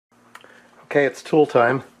Okay, it's tool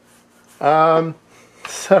time. So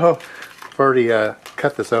I've already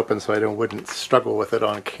cut this open so I wouldn't struggle with it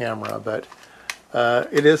on camera, but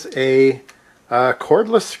it is a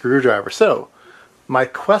cordless screwdriver. So my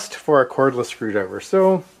quest for a cordless screwdriver.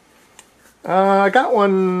 So I got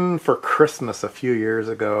one for Christmas a few years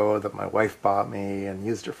ago that my wife bought me and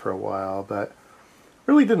used it for a while, but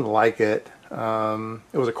really didn't like it. It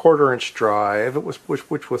was a 1/4-inch drive,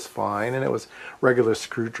 which was fine, and it was regular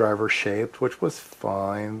screwdriver shaped, which was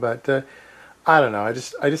fine. But I don't know, I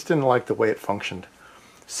just didn't like the way it functioned.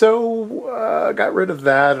 So I got rid of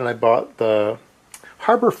that, and I bought the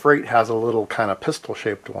Harbor Freight has a little kind of pistol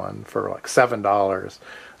shaped one for like $7.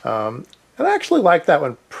 And I actually liked that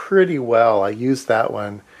one pretty well. I used that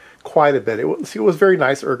one quite a bit. It was very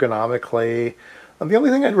nice ergonomically. And the only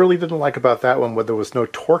thing I really didn't like about that one was there was no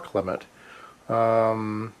torque limit.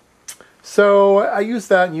 So I used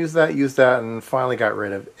that and used that and finally got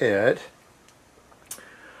rid of it.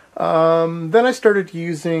 Then I started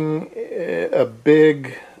using a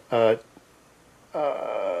big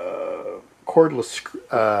cordless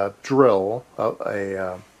drill,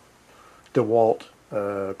 a DeWalt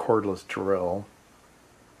cordless drill.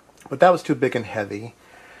 But that was too big and heavy.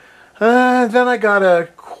 Then I got a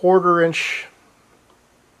 1/4-inch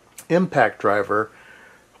impact driver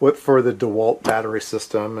for the DeWalt battery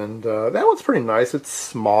system, and that one's pretty nice. It's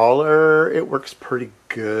smaller, it works pretty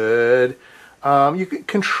good. You can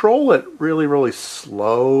control it really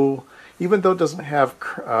slow, even though it doesn't have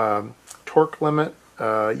torque limit.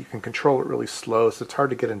 You can control it really slow, so it's hard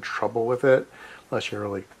to get in trouble with it unless you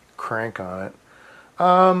really crank on it.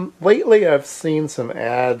 Lately I've seen some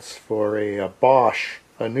ads for a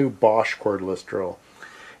new Bosch cordless drill.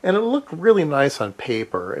 And it looked really nice on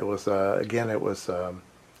paper. It was, again, it was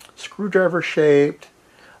screwdriver shaped,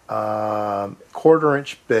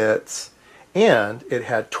 1/4-inch bits, and it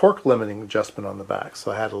had torque limiting adjustment on the back.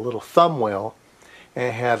 So it had a little thumb wheel, and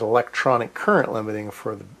it had electronic current limiting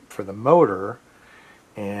for the motor.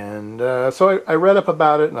 And so I read up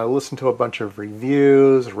about it, and I listened to a bunch of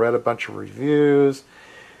reviews, read a bunch of reviews.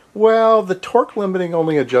 Well, the torque limiting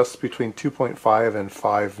only adjusts between 2.5 and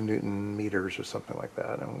 5 Newton meters or something like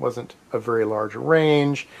that. And it wasn't a very large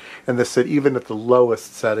range. And they said even at the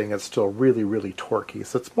lowest setting, it's still really torquey.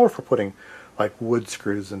 So it's more for putting like wood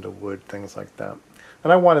screws into wood, things like that.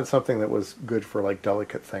 And I wanted something that was good for like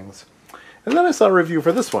delicate things. And then I saw a review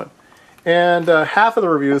for this one. And half of the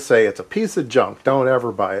reviews say it's a piece of junk, don't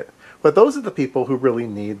ever buy it. But those are the people who really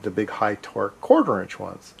need the big high torque 1/4-inch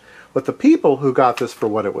ones. But the people who got this for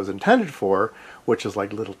what it was intended for, which is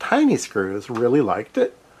like little tiny screws, really liked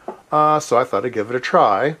it. So I thought I'd give it a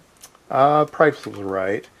try. Price was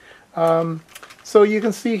right. So you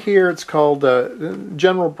can see here it's called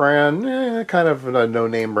General Brand, kind of a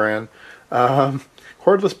no-name brand.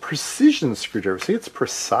 Cordless Precision Screwdriver. See, it's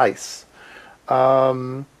precise.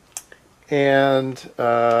 And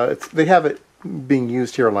they have it being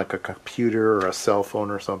used here on like a computer or a cell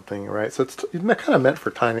phone or something, right? So it's kind of meant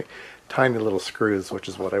for tiny little screws, which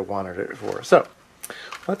is what I wanted it for. So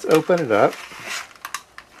let's open it up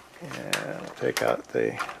and take out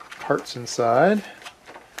the parts inside.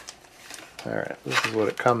 All right, this is what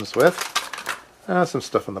it comes with. Some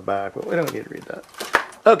stuff on the back, but we don't need to read that.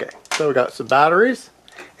 Okay, so we got some batteries,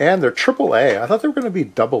 and they're AAA. I thought they were going to be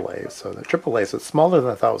AA, so they're AAA, so it's smaller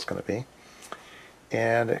than I thought it was going to be.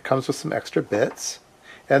 And it comes with some extra bits.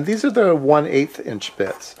 And these are the 1/8 inch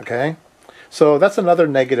bits, okay? So that's another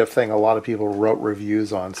negative thing a lot of people wrote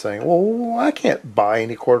reviews on, saying, well, I can't buy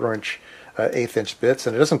any 1/4-inch 1/8 inch bits,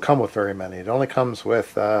 and it doesn't come with very many. It only comes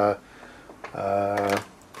with, let's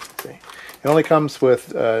see. It only comes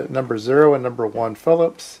with number 0 and number 1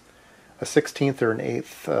 Phillips, a 1/16 or an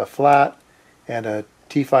 1/8 flat, and a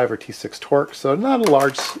T5 or T6 torque. So not a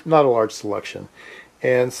large selection.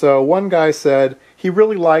 And so one guy said he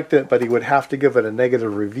really liked it, but he would have to give it a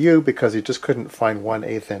negative review because he just couldn't find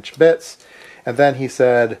 1/8 inch bits. And then he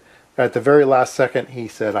said, at the very last second, he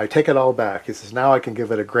said, I take it all back. He says, now I can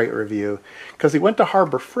give it a great review. Because he went to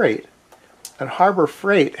Harbor Freight, and Harbor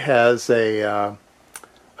Freight has it's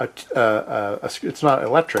not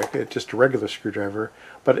electric, it's just a regular screwdriver,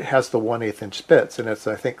 but it has the 1/8 inch bits, and it's,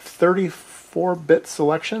 I think, 34-bit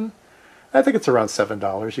selection. I think it's around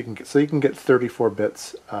 $7. You can get 34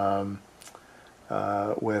 bits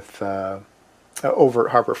with over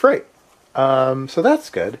at Harbor Freight. So that's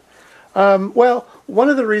good. Well, one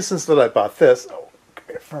of the reasons that I bought this,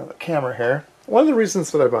 in front of the camera here, one of the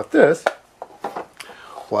reasons that I bought this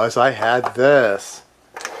was I had this.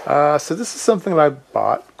 So this is something that I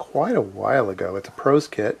bought quite a while ago. It's a Pros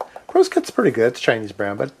Kit. Pros Kit's pretty good. It's a Chinese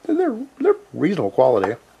brand, but they're reasonable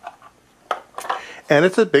quality. And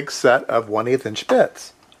it's a big set of 1/8 inch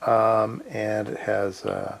bits. And it has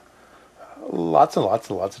lots and lots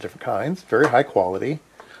and lots of different kinds. Very high quality.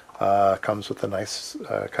 Comes with a nice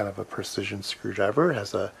kind of a precision screwdriver. It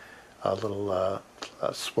has a little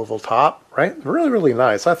swivel top, right? Really, really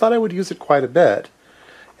nice. I thought I would use it quite a bit.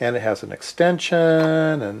 And it has an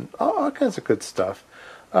extension and all kinds of good stuff.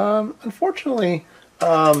 Unfortunately,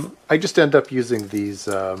 I just end up using these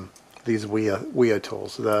Wea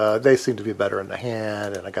tools. They seem to be better in the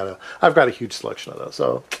hand, and I've got a huge selection of those.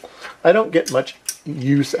 So I don't get much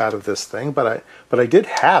use out of this thing, but I did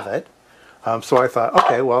have it. So I thought,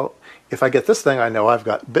 okay, well, if I get this thing, I know I've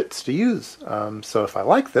got bits to use. So if I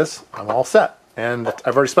like this, I'm all set. And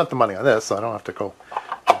I've already spent the money on this, so I don't have to go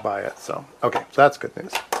buy it. So, okay, so that's good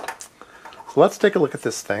news. So let's take a look at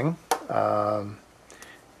this thing. Oh,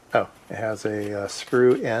 it has a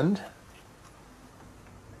screw end.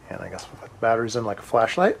 And I guess we'll put batteries in like a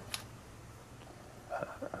flashlight.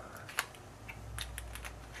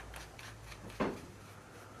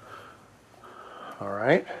 All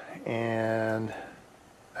right, and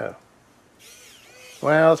oh,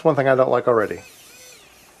 well, that's one thing I don't like already.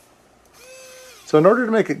 So in order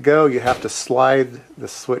to make it go, you have to slide the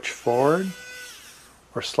switch forward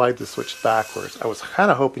or slide the switch backwards. I was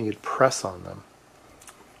kind of hoping you'd press on them.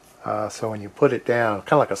 So when you put it down,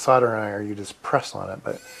 kind of like a soldering iron, you just press on it,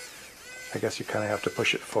 but I guess you kind of have to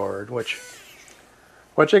push it forward, which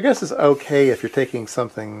I guess is okay if you're taking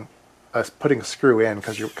something, putting a screw in,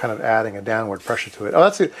 because you're kind of adding a downward pressure to it. Oh,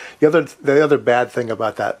 that's it. The other bad thing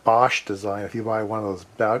about that Bosch design, if you buy one of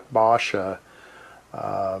those Bosch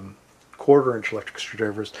 1/4 inch electric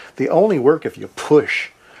screwdrivers, they only work if you push,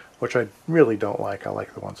 which I really don't like. I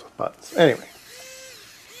like the ones with buttons. Anyway,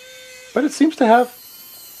 but it seems to have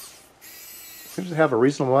a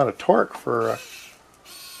reasonable amount of torque for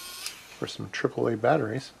some AAA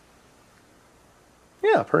batteries.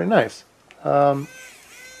 Yeah, pretty nice.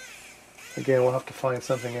 Again, we'll have to find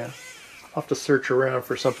something. I'll have to search around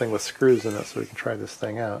for something with screws in it so we can try this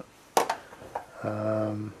thing out.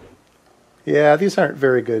 Yeah, these aren't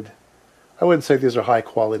very good. I wouldn't say these are high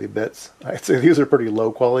quality bits. I'd say these are pretty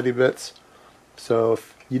low quality bits. So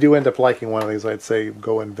if you do end up liking one of these, I'd say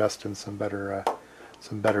go invest in some better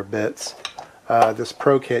bits. This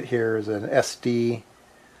Pro Kit here is an SD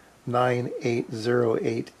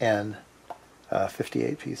 9808N,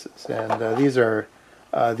 58 pieces, and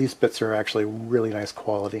these bits are actually really nice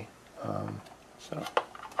quality. So,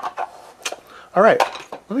 all right,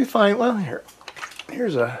 let me find. Well,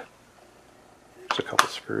 here's a couple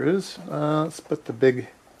screws. Let's put the big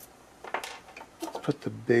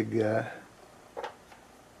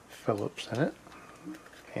Phillips in it,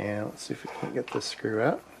 and let's see if we can get this screw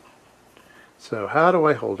out. So how do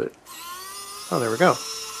I hold it? Oh, there we go.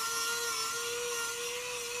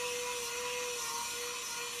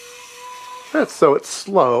 So it's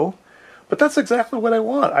slow, but that's exactly what I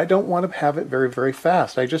want. I don't want to have it very, very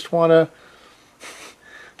fast. I just want to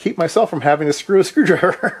keep myself from having to screw a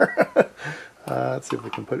screwdriver. Let's see if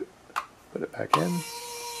we can put it back in.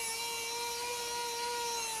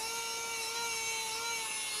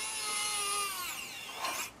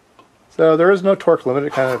 So there is no torque limit.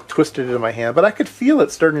 It kind of twisted it in my hand, but I could feel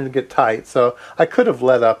it starting to get tight, so I could have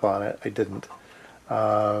let up on it. I didn't.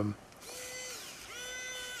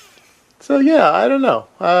 So yeah, I don't know.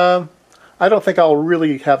 I don't think I'll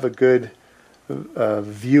really have a good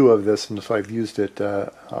view of this until I've used it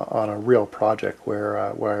on a real project where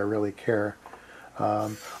I really care.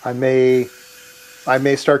 I may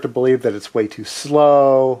start to believe that it's way too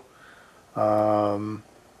slow, and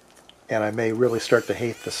I may really start to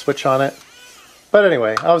hate the switch on it. But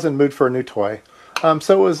anyway, I was in the mood for a new toy.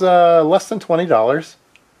 So it was less than $20.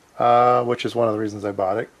 Which is one of the reasons I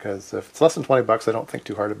bought it, because if it's less than 20 bucks, I don't think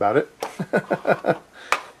too hard about it.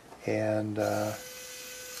 And I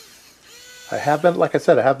have been, like I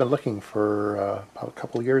said, I have been looking for about a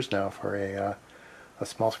couple of years now for a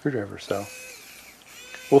small screwdriver. So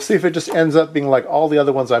we'll see if it just ends up being like all the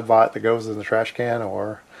other ones I bought that goes in the trash can,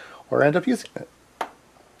 or end up using it.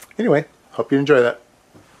 Anyway, hope you enjoy that.